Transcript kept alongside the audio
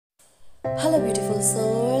Hello beautiful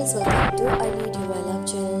souls, welcome to I Need You My Love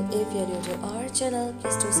channel. If you're new to our channel,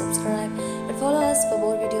 please do subscribe and follow us for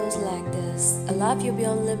more videos like this. I love you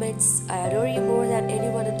beyond limits, I adore you more than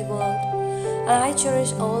anyone in the world, and I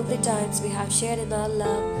cherish all the times we have shared in our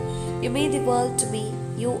love. You mean the world to me,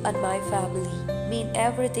 you and my family mean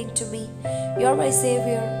everything to me. You're my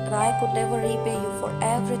savior and I could never repay you for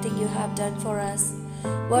everything you have done for us.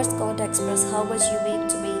 Words can't express how much you mean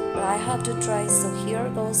to me, but I have to try, so here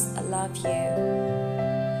goes. I love you.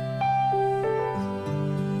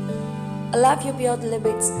 I love you beyond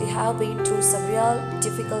limits. We have been through some real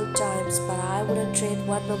difficult times, but I wouldn't trade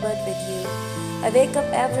one moment with you. I wake up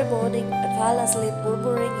every morning and fall asleep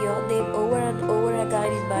murmuring your name over and over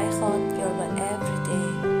again in my heart. You're my everything.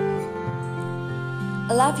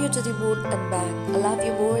 I love you to the moon and back. I love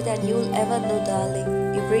you more than you'll ever know, darling.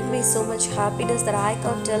 You bring me so much happiness that I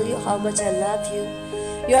can't tell you how much I love you.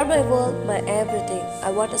 You are my world, my everything.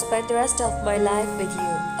 I want to spend the rest of my life with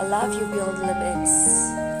you. I love you beyond limits.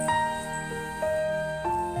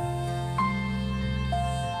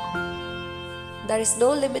 There is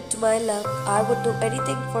no limit to my love. I would do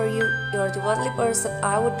anything for you. You're the only person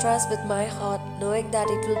I would trust with my heart, knowing that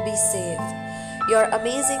it will be safe. You're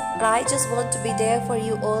amazing and I just want to be there for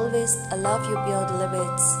you always. I love you beyond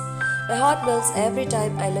limits. My heart melts every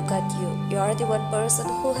time I look at you. You're the one person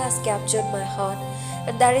who has captured my heart,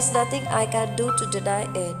 and there is nothing I can do to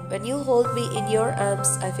deny it. When you hold me in your arms,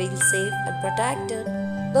 I feel safe and protected.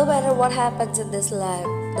 No matter what happens in this life,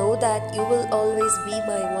 know that you will always be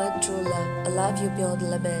my one true love. I love you beyond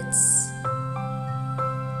limits.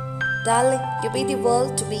 Darling, you mean the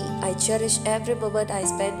world to me. I cherish every moment I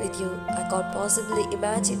spend with you. I can't possibly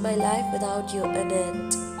imagine my life without you in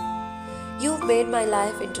it. You've made my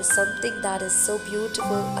life into something that is so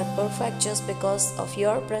beautiful and perfect just because of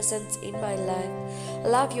your presence in my life. I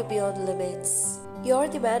love you beyond limits. You're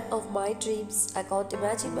the man of my dreams. I can't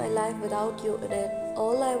imagine my life without you in it.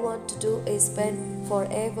 All I want to do is spend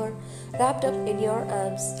forever wrapped up in your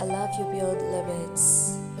arms. I love you beyond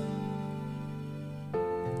limits.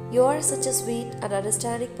 You are such a sweet and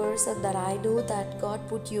understanding person that I know that God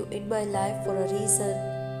put you in my life for a reason.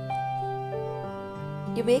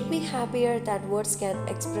 You make me happier than words can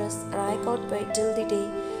express, and I can't wait till the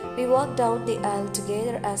day we walk down the aisle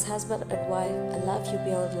together as husband and wife. I love you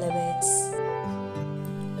beyond limits.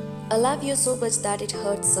 I love you so much that it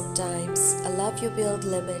hurts sometimes. I love you beyond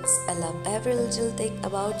limits. I love every little thing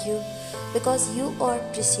about you because you are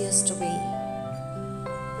precious to me.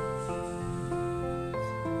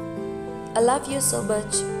 I love you so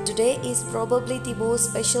much. Today is probably the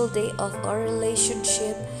most special day of our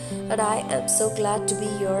relationship, and I am so glad to be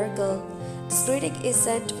your girl. This greeting is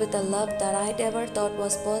sent with a love that I never thought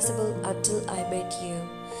was possible until I met you.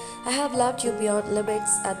 I have loved you beyond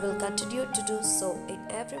limits and will continue to do so in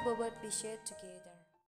every moment we share together.